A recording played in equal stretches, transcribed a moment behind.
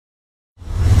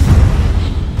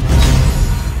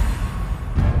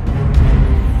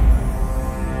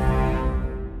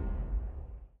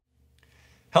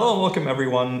Hello and welcome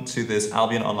everyone to this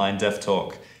Albion Online Dev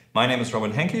Talk. My name is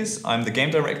Robin Henkes, I'm the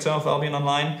Game Director of Albion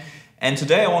Online, and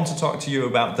today I want to talk to you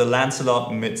about the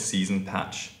Lancelot Midseason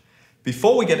Patch.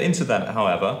 Before we get into that,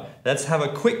 however, let's have a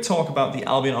quick talk about the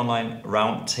Albion Online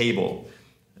Roundtable.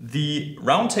 The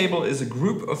Roundtable is a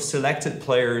group of selected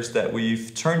players that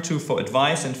we've turned to for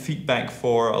advice and feedback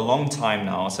for a long time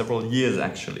now, several years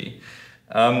actually.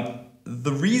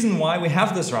 The reason why we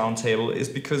have this roundtable is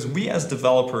because we as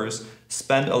developers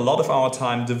spend a lot of our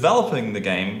time developing the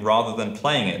game rather than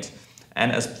playing it.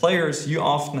 And as players, you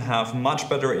often have much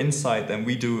better insight than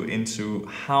we do into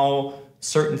how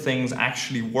certain things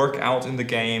actually work out in the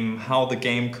game, how the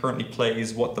game currently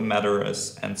plays, what the meta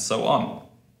is, and so on.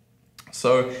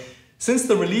 So, since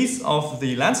the release of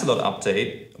the Lancelot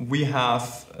update, we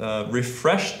have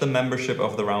refreshed the membership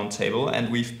of the roundtable,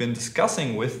 and we've been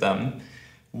discussing with them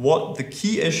what the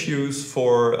key issues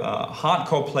for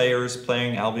hardcore players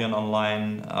playing Albion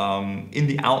Online, in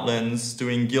the Outlands,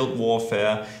 doing guild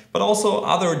warfare, but also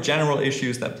other general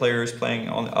issues that players playing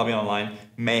on Albion Online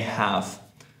may have.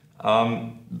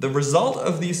 The result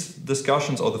of these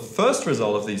discussions, or the first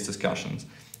result of these discussions,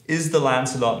 is the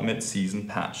Lancelot Midseason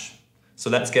Patch. So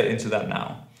let's get into that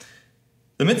now.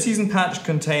 The Midseason Patch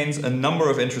contains a number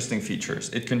of interesting features.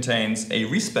 It contains a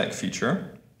Re-Spec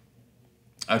feature,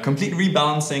 a complete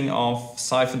rebalancing of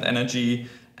siphoned energy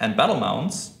and battle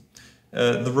mounts,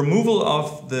 the removal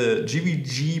of the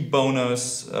GvG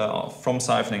bonus from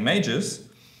siphoning mages,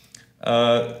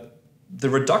 the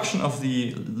reduction of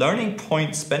the learning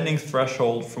point spending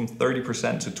threshold from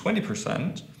 30% to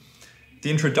 20%,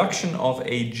 the introduction of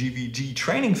a GvG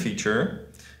training feature,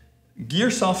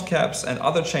 gear soft caps and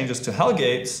other changes to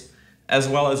Hellgates, as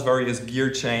well as various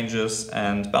gear changes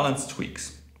and balance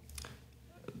tweaks.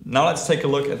 Now let's take a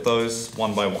look at those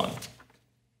one by one.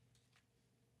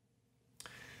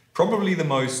 Probably the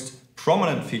most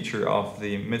prominent feature of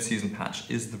the mid-season patch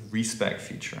is the Re-Spec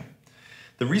feature.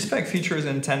 The Re-Spec feature is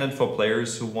intended for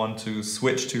players who want to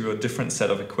switch to a different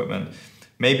set of equipment,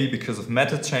 maybe because of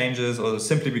meta changes or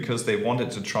simply because they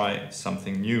wanted to try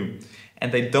something new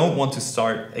and they don't want to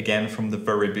start again from the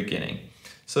very beginning.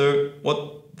 So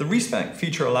what the Re-Spec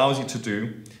feature allows you to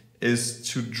do is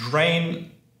to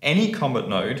drain any combat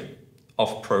node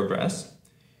of progress.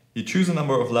 You choose a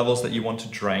number of levels that you want to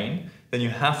drain, then you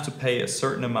have to pay a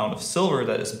certain amount of silver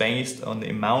that is based on the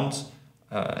amount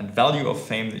and value of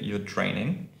fame that you're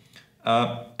draining.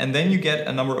 And then you get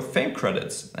a number of fame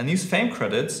credits. And these fame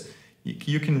credits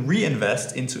you can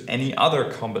reinvest into any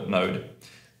other combat node.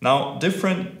 Now,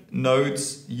 different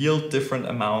nodes yield different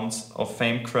amounts of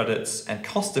fame credits and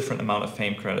cost different amount of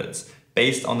fame credits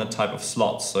based on the type of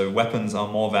slots, so weapons are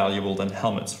more valuable than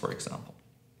helmets, for example.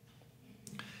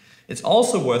 It's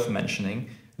also worth mentioning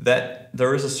that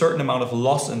there is a certain amount of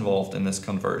loss involved in this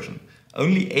conversion.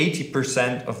 Only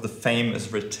 80% of the fame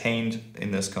is retained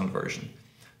in this conversion.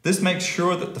 This makes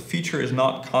sure that the feature is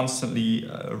not constantly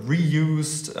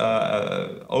reused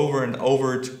over and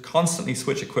over to constantly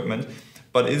switch equipment,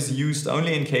 but is used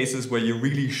only in cases where you're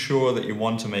really sure that you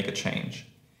want to make a change.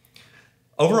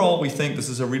 Overall, we think this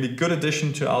is a really good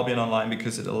addition to Albion Online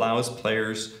because it allows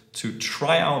players to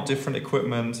try out different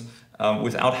equipment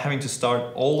without having to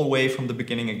start all the way from the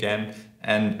beginning again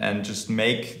and just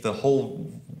make the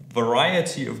whole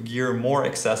variety of gear more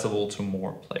accessible to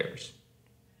more players.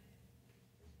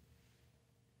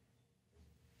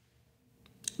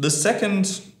 The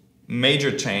second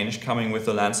major change coming with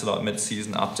the Lancelot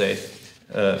mid-season update,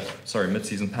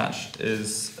 mid-season patch,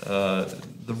 is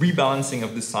the rebalancing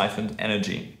of the siphoned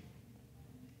energy.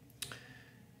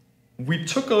 We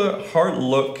took a hard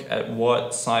look at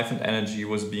what siphoned energy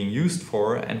was being used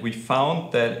for, and we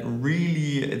found that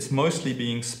really it's mostly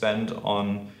being spent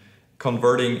on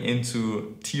converting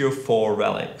into tier 4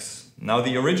 relics. Now,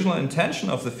 the original intention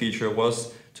of the feature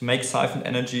was to make siphoned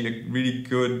energy a really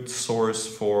good source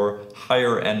for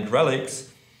higher end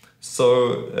relics.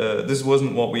 So this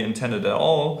wasn't what we intended at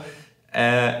all.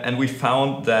 And we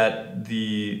found that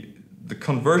the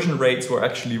conversion rates were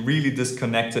actually really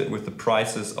disconnected with the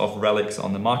prices of relics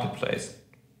on the marketplace.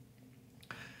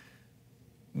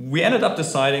 We ended up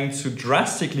deciding to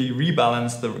drastically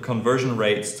rebalance the conversion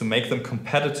rates to make them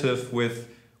competitive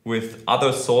with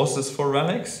other sources for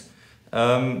relics.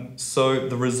 So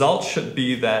the result should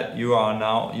be that you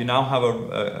now have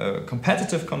a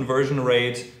competitive conversion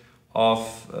rate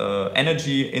of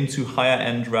energy into higher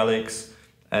end relics,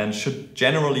 and should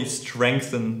generally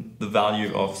strengthen the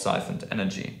value of siphoned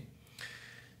energy.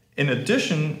 In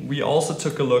addition, we also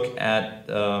took a look at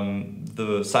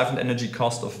the siphoned energy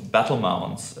cost of battle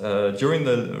mounts. During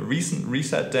the recent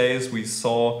reset days, we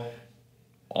saw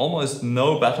almost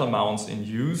no battle mounts in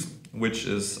use, which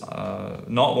is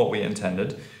not what we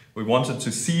intended. We wanted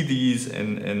to see these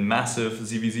in massive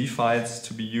ZvZ fights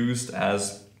to be used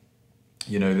as,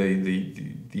 you know,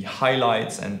 the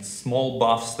highlights and small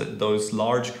buffs that those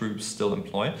large groups still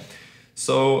employ.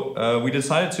 So we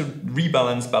decided to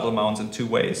rebalance battle mounts in two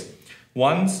ways.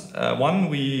 One,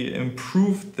 we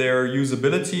improved their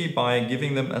usability by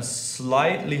giving them a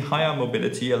slightly higher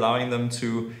mobility, allowing them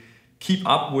to keep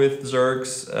up with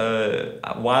Zergs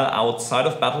while outside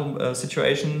of battle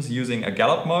situations using a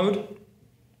gallop mode.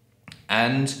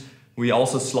 And we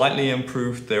also slightly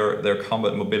improved their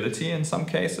combat mobility in some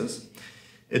cases.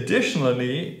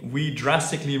 Additionally, we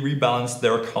drastically rebalanced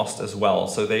their cost as well.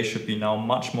 So they should be now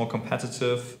much more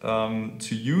competitive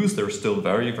to use. They're still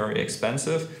very, very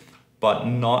expensive, but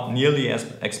not nearly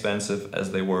as expensive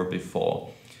as they were before.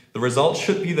 The result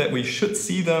should be that we should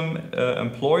see them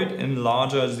employed in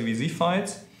larger ZvZ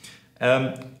fights.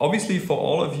 Obviously, for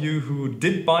all of you who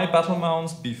did buy battle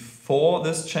mounts before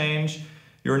this change,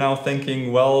 you're now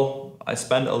thinking, well, I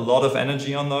spent a lot of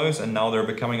energy on those and now they're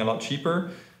becoming a lot cheaper.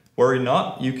 Worry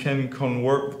not, you can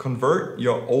convert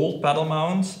your old battle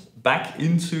mounts back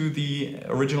into the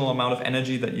original amount of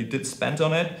energy that you did spend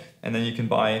on it, and then you can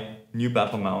buy new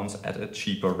battle mounts at a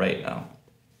cheaper rate now.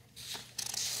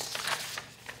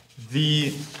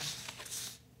 These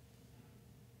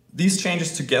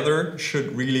changes together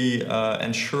should really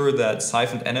ensure that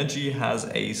siphoned energy has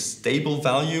a stable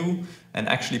value and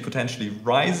actually potentially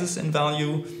rises in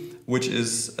value, which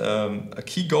is a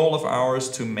key goal of ours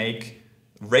to make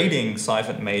raiding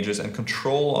siphoned mages and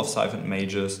control of siphoned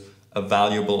mages a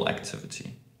valuable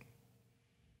activity.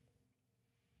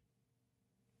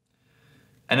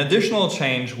 An additional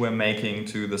change we're making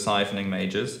to the siphoning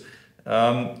mages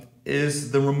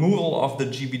is the removal of the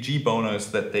GvG bonus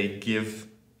that they give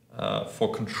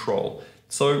for control.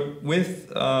 So with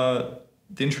the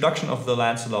introduction of the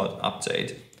Lancelot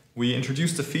update, we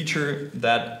introduced a feature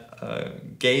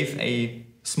that gave a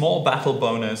small battle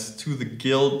bonus to the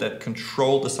guild that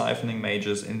controlled the siphoning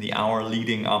mages in the hour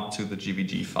leading up to the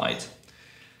GvG fight.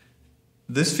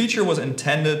 This feature was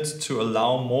intended to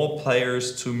allow more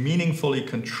players to meaningfully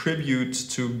contribute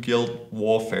to guild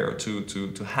warfare,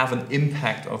 to have an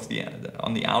impact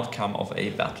on the outcome of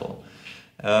a battle.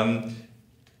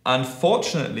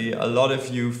 Unfortunately, a lot of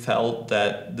you felt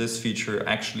that this feature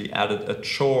actually added a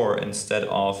chore instead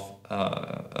of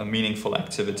a meaningful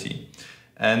activity.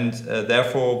 And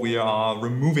therefore we are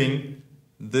removing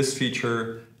this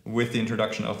feature with the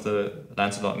introduction of the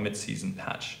Lancelot Midseason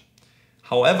Patch.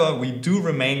 However, we do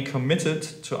remain committed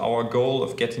to our goal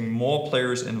of getting more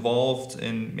players involved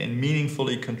in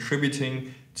meaningfully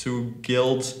contributing to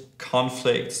guild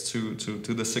conflicts, to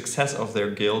the success of their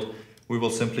guild. We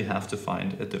will simply have to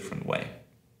find a different way.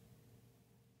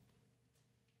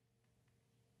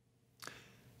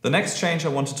 The next change I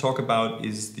want to talk about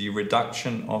is the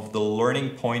reduction of the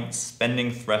learning point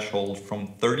spending threshold from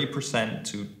 30%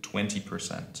 to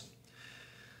 20%.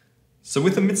 So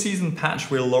with the mid-season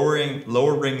patch, we're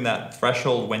lowering that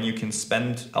threshold when you can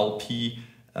spend LP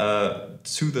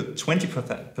to the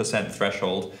 20%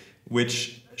 threshold,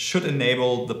 which should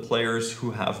enable the players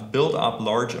who have built up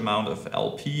large amount of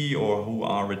LP or who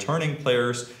are returning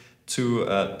players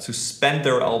to spend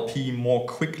their LP more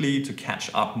quickly, to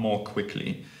catch up more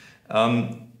quickly.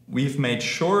 We've made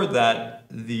sure that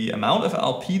the amount of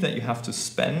LP that you have to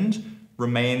spend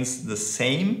remains the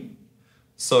same.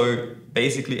 So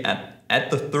basically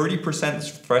at the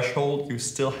 30% threshold, you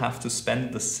still have to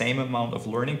spend the same amount of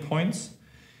learning points,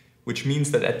 which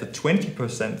means that at the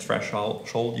 20%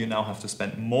 threshold, you now have to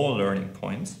spend more learning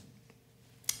points.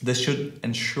 This should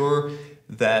ensure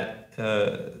that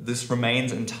this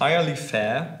remains entirely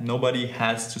fair. Nobody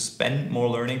has to spend more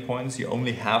learning points. You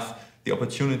only have the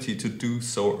opportunity to do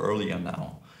so earlier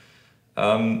now.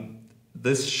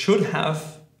 This should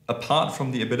have, apart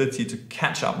from the ability to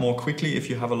catch up more quickly if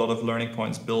you have a lot of learning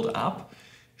points built up,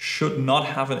 should not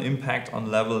have an impact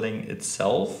on leveling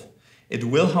itself. It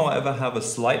will, however, have a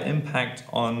slight impact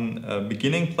on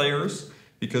beginning players,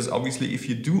 because obviously if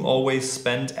you do always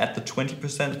spend at the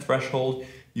 20% threshold,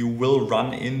 you will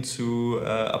run into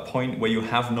a point where you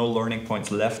have no learning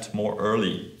points left more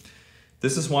early.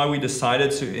 This is why we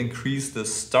decided to increase the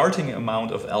starting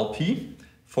amount of LP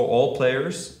for all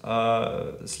players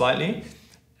slightly,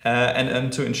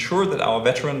 and to ensure that our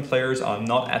veteran players are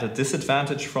not at a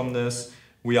disadvantage from this,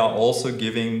 we are also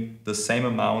giving the same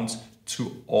amount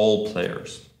to all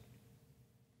players.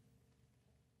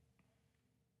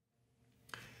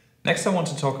 Next, I want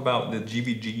to talk about the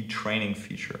GvG training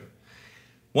feature.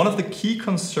 One of the key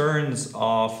concerns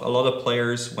of a lot of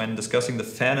players when discussing the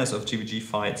fairness of GvG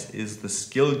fights is the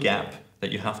skill gap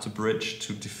that you have to bridge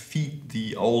to defeat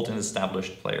the old and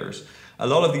established players. A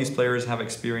lot of these players have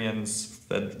experience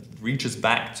that reaches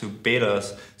back to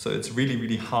betas, so it's really,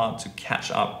 really hard to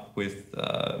catch up with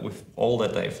all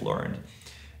that they've learned.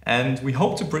 And we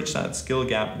hope to bridge that skill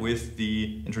gap with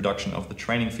the introduction of the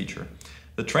training feature.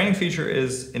 The training feature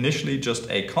is initially just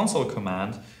a console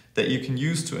command that you can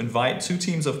use to invite 2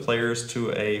 teams of players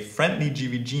to a friendly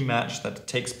GvG match that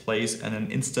takes place in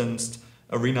an instanced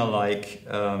arena-like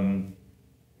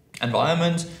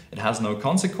environment. It has no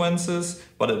consequences,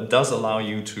 but it does allow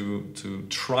you to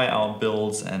try out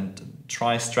builds and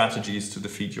try strategies to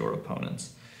defeat your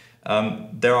opponents.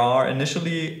 There are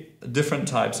initially different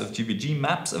types of GvG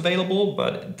maps available,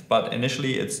 but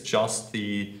initially it's just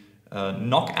the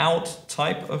knockout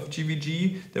type of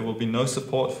GvG. There will be no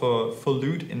support for full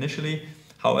loot initially.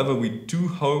 However, we do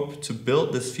hope to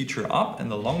build this feature up in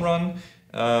the long run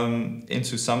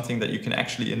into something that you can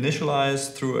actually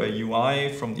initialize through a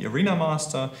UI from the Arena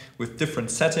Master with different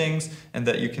settings, and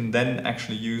that you can then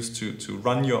actually use to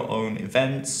run your own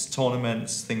events,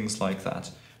 tournaments, things like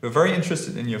that. We're very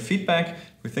interested in your feedback.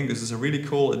 We think this is a really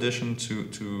cool addition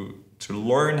to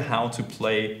learn how to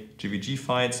play GvG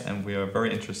fights, and we are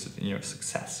very interested in your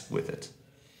success with it.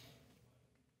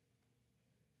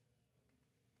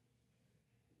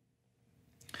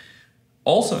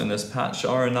 Also in this patch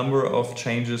are a number of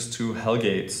changes to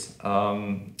Hellgates.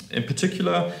 In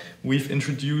particular, we've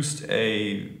introduced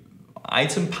a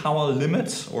item power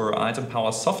limit, or item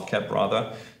power soft cap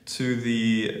rather, to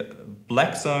the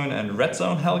black zone and red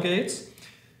zone Hellgates.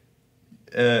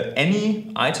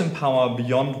 Any item power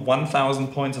beyond 1000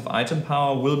 points of item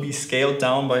power will be scaled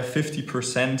down by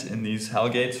 50% in these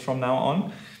Hellgates from now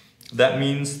on. That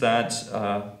means that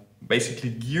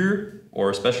basically gear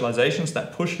or specializations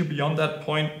that push you beyond that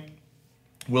point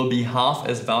will be half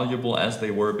as valuable as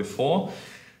they were before.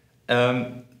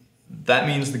 That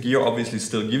means the gear obviously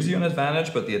still gives you an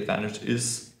advantage, but the advantage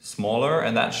is smaller,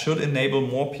 and that should enable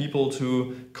more people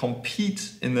to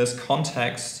compete in this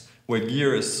context where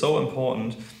gear is so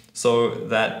important, so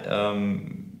that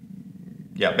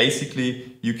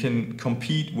basically you can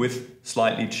compete with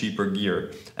slightly cheaper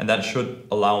gear, and that should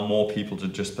allow more people to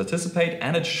just participate,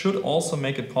 and it should also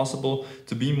make it possible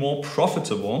to be more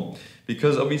profitable,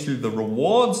 because obviously the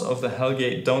rewards of the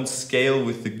Hellgate don't scale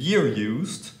with the gear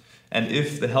used, and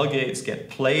if the Hellgates get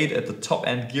played at the top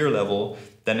end gear level,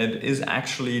 then it is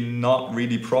actually not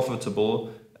really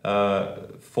profitable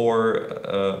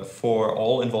for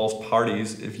all involved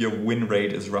parties if your win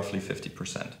rate is roughly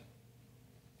 50%.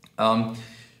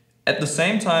 At the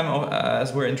same time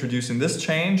as we're introducing this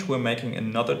change, we're making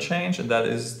another change, and that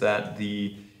is that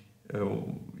the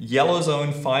yellow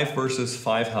zone 5 versus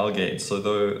 5 Hellgates, so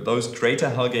those greater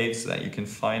Hellgates that you can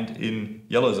find in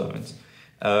yellow zones,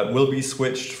 will be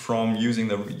switched from using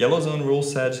the yellow zone rule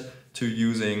set to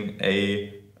using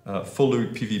a full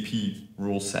loot PvP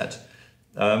rule set.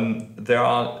 At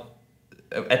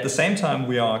the same time,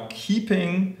 we are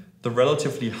keeping the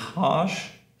relatively harsh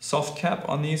soft cap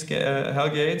on these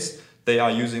Hellgates. They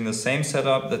are using the same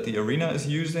setup that the Arena is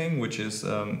using, which is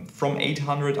from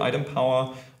 800 item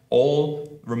power.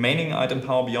 All remaining item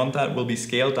power beyond that will be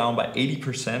scaled down by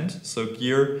 80%, so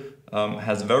gear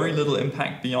has very little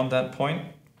impact beyond that point.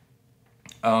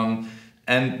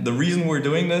 And the reason we're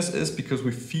doing this is because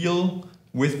we feel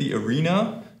with the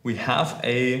Arena we have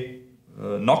a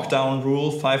knockdown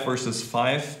rule 5 versus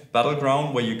 5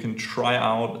 battleground where you can try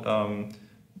out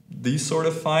these sort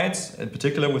of fights, in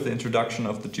particular with the introduction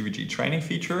of the GvG training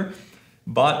feature.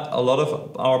 But a lot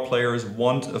of our players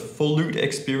want a full loot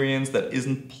experience that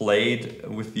isn't played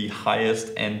with the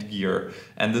highest end gear.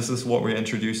 And this is what we're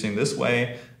introducing this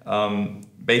way.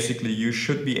 Basically, you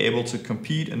should be able to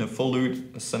compete in a full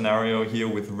loot scenario here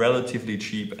with relatively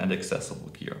cheap and accessible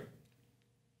gear.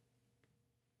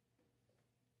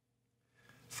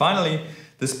 Finally,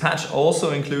 this patch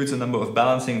also includes a number of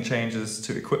balancing changes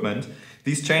to equipment.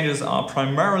 These changes are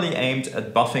primarily aimed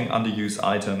at buffing underused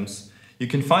items. You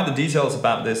can find the details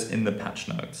about this in the patch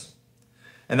notes.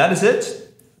 And that is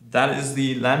it. That is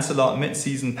the Lancelot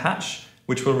Midseason Patch,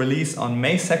 which will release on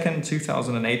May 2nd,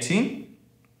 2018.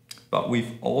 But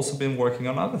we've also been working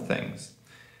on other things.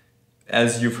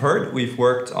 As you've heard, we're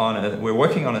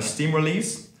working on a Steam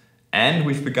release, and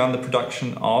we've begun the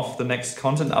production of the next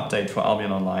content update for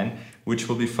Albion Online, which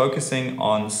will be focusing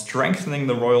on strengthening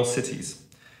the royal cities.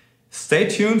 Stay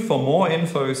tuned for more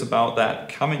infos about that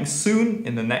coming soon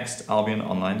in the next Albion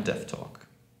Online Dev Talk.